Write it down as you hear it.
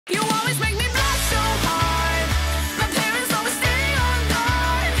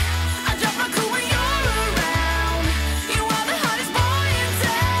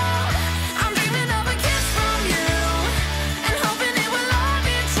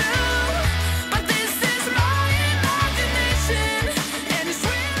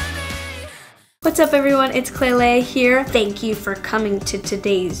What's up everyone, it's Klailea here. Thank you for coming to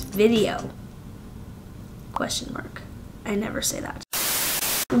today's video. Question mark. I never say that.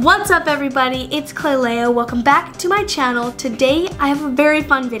 What's up everybody, it's Klailea. Welcome back to my channel. Today I have a very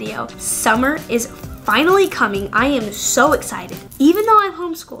fun video. Summer is finally coming. I am so excited. Even though I'm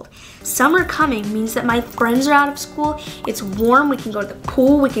homeschooled, summer coming means that my friends are out of school, it's warm, we can go to the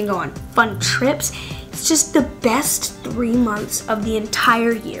pool, we can go on fun trips. It's just the best 3 months of the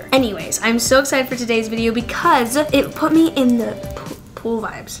entire year. Anyways, I'm so excited for today's video because it put me in the pool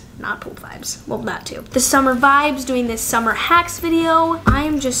vibes. Not pool vibes, well that too. The summer vibes, doing this summer hacks video. I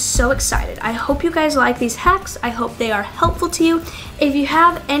am just so excited. I hope you guys like these hacks. I hope they are helpful to you. If you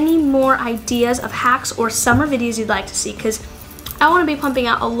have any more ideas of hacks or summer videos you'd like to see, because I want to be pumping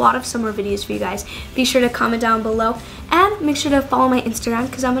out a lot of summer videos for you guys, be sure to comment down below and make sure to follow my Instagram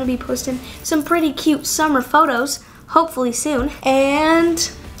because I'm going to be posting some pretty cute summer photos, hopefully soon.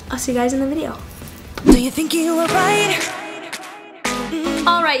 And I'll see you guys in the video. Do you think you were right?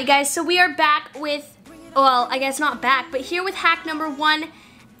 Alright you guys, so we are back with, well, I guess not back, but here with hack number 1.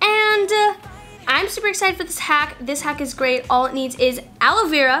 And I'm super excited for this hack. This hack is great. All it needs is aloe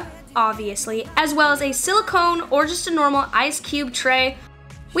vera, obviously, as well as a silicone or just a normal ice cube tray.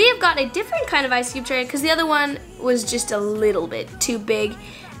 We have got a different kind of ice cube tray because the other one was just a little bit too big.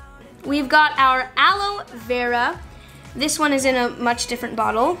 We've got our aloe vera. This one is in a much different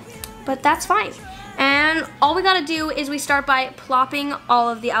bottle, but that's fine. And all we gotta do is we start by plopping all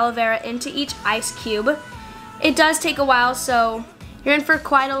of the aloe vera into each ice cube. It does take a while, so you're in for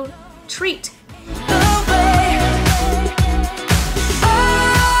quite a treat.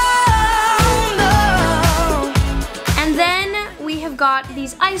 And then we have got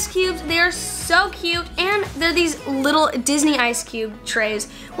these ice cubes. They are so cute, and they're these little Disney ice cube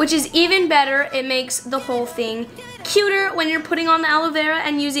trays, which is even better. It makes the whole thing cuter when you're putting on the aloe vera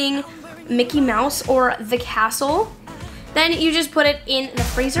and using Mickey Mouse or the castle. Then you just put it in the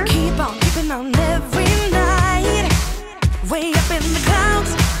freezer. Keep on keeping on every night, way up in the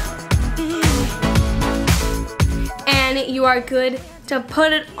clouds. And you are good to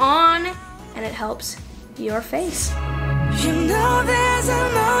put it on, and it helps your face. You know there's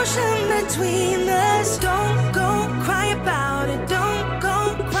an ocean between us. Don't go cry about it. Don't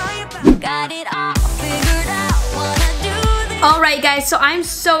go cry about it. Got it all figured out. Wanna do this. Alright guys, so I'm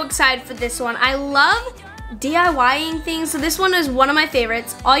so excited for this one. I love DIYing things, so this one is one of my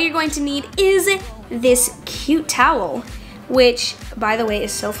favorites. All you're going to need is this cute towel, which by the way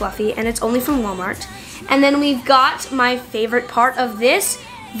is so fluffy, and it's only from Walmart. And then we've got my favorite part of this,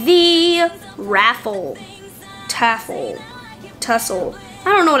 the tussle. I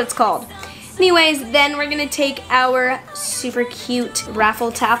don't know what it's called. Anyways, then we're gonna take our super cute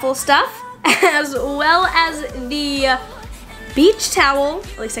raffle taffle stuff, as well as the beach towel,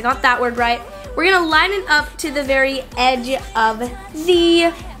 at least I got that word right. We're gonna line it up to the very edge of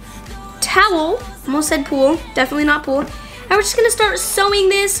the towel. Almost said pool, definitely not pool. And we're just gonna start sewing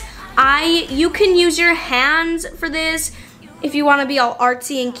this. You can use your hands for this if you wanna be all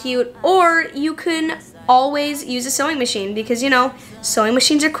artsy and cute, or you can always use a sewing machine because, you know, sewing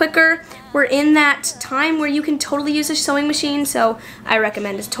machines are quicker. We're in that time where you can totally use a sewing machine, so I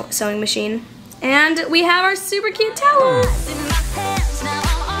recommend a sewing machine. And we have our super cute towel.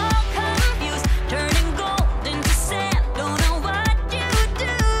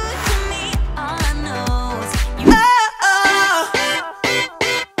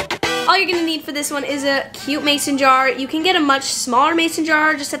 All you're gonna need for this one is a cute mason jar. You can get a much smaller mason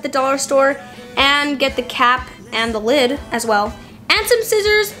jar just at the dollar store and get the cap and the lid as well. And some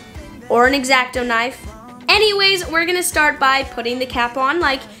scissors or an X-Acto knife. Anyways, we're gonna start by putting the cap on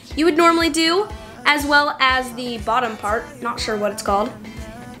like you would normally do, as well as the bottom part, not sure what it's called.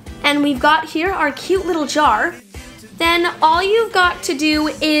 And we've got here our cute little jar. Then all you've got to do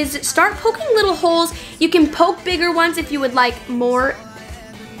is start poking little holes. You can poke bigger ones if you would like more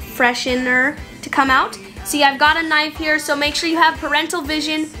freshener to come out. See, I've got a knife here, so make sure you have parental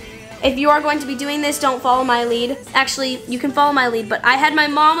vision. If you are going to be doing this, don't follow my lead. Actually, you can follow my lead, but I had my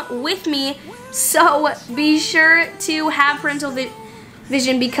mom with me, so be sure to have parental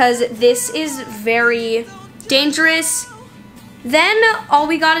vision because this is very dangerous. Then all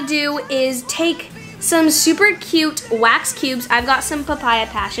we gotta do is take some super cute wax cubes. I've got some papaya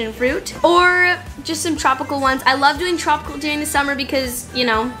passion fruit or just some tropical ones. I love doing tropical during the summer because, you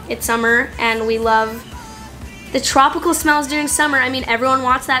know, it's summer and we love the tropical smells during summer. I mean, everyone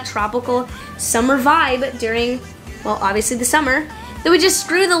wants that tropical summer vibe during, well, obviously the summer. Then we just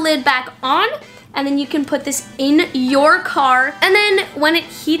screw the lid back on, and then you can put this in your car. And then when it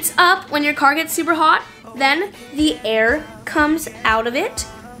heats up, when your car gets super hot, then the air comes out of it.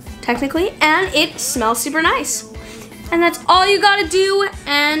 technically, and it smells super nice. And that's all you gotta do,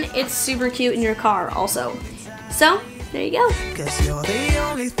 and it's super cute in your car also. So, there you go. 'Cause you're the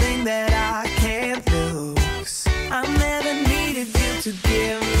only thing that I can't lose. I never needed you to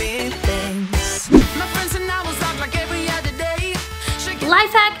give me things. My friends and I will talk like every other day.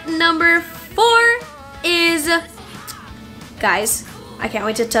 Life hack number 4 is, guys, I can't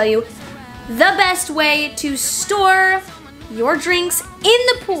wait to tell you, the best way to store your drinks in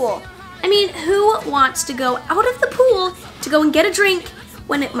the pool. I mean, who wants to go out of the pool to go and get a drink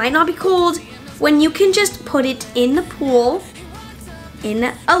when it might not be cold, when you can just put it in the pool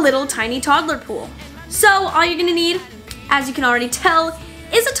in a little tiny toddler pool? So all you're gonna need, as you can already tell,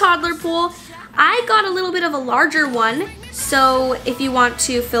 is a toddler pool. I got a little bit of a larger one, so if you want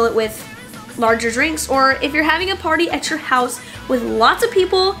to fill it with larger drinks, or if you're having a party at your house with lots of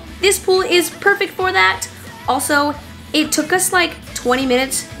people, this pool is perfect for that. Also, it took us like 20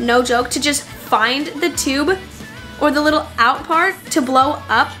 minutes, no joke, to just find the tube or the little out part to blow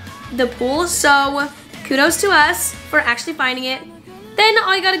up the pool. So kudos to us for actually finding it. Then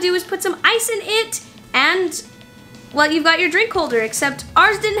all you gotta do is put some ice in it, and well, you've got your drink holder, except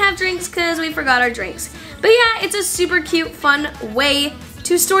ours didn't have drinks because we forgot our drinks. But yeah, it's a super cute, fun way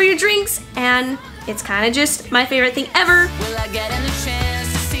to store your drinks, and it's kind of just my favorite thing ever. Will I get any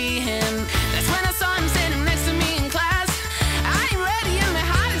chance to see him? That's when I saw him standing next to me in class. I ain't ready and my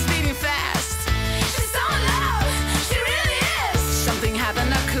heart is beating fast. She's so in love, she really is. Something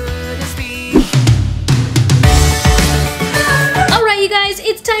happened I couldn't speak. Alright you guys,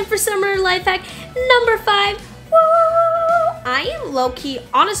 it's time for summer life hack number 5. Woo! I am low-key,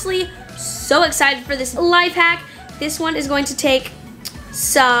 honestly, so excited for this life hack. This one is going to take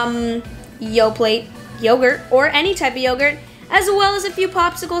some Yoplait yogurt, or any type of yogurt, as well as a few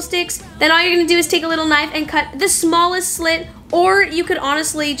popsicle sticks. Then all you're gonna do is take a little knife and cut the smallest slit, or you could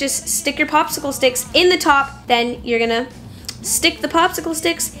honestly just stick your popsicle sticks in the top. Then you're gonna stick the popsicle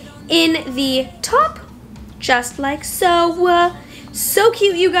sticks in the top, just like so. So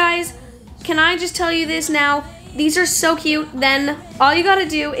cute, you guys. Can I just tell you this now? These are so cute. Then all you gotta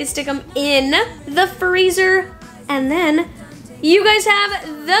do is stick them in the freezer, and then you guys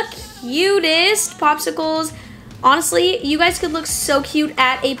have the cutest popsicles. Honestly, you guys could look so cute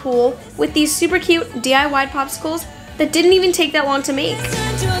at a pool with these super cute DIY popsicles that didn't even take that long to make.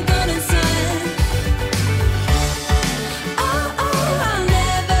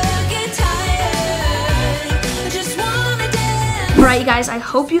 Alright you guys, I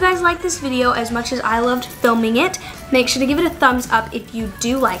hope you guys liked this video as much as I loved filming it. Make sure to give it a thumbs up if you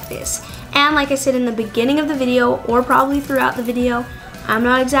do like this. And like I said in the beginning of the video, or probably throughout the video, I'm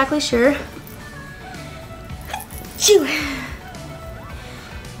not exactly sure. Chew.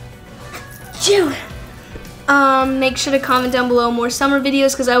 Make sure to comment down below more summer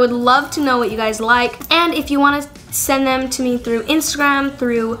videos, because I would love to know what you guys like. And if you want to send them to me through Instagram,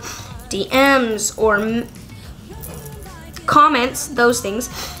 through DMs, or comments, those things,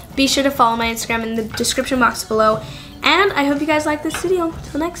 be sure to follow my Instagram in the description box below. And I hope you guys like this video.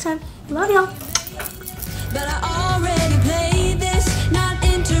 Till next time, love y'all. But I already played this, not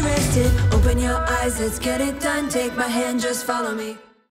interested. Open your eyes, let's get it done. Take my hand, just follow me.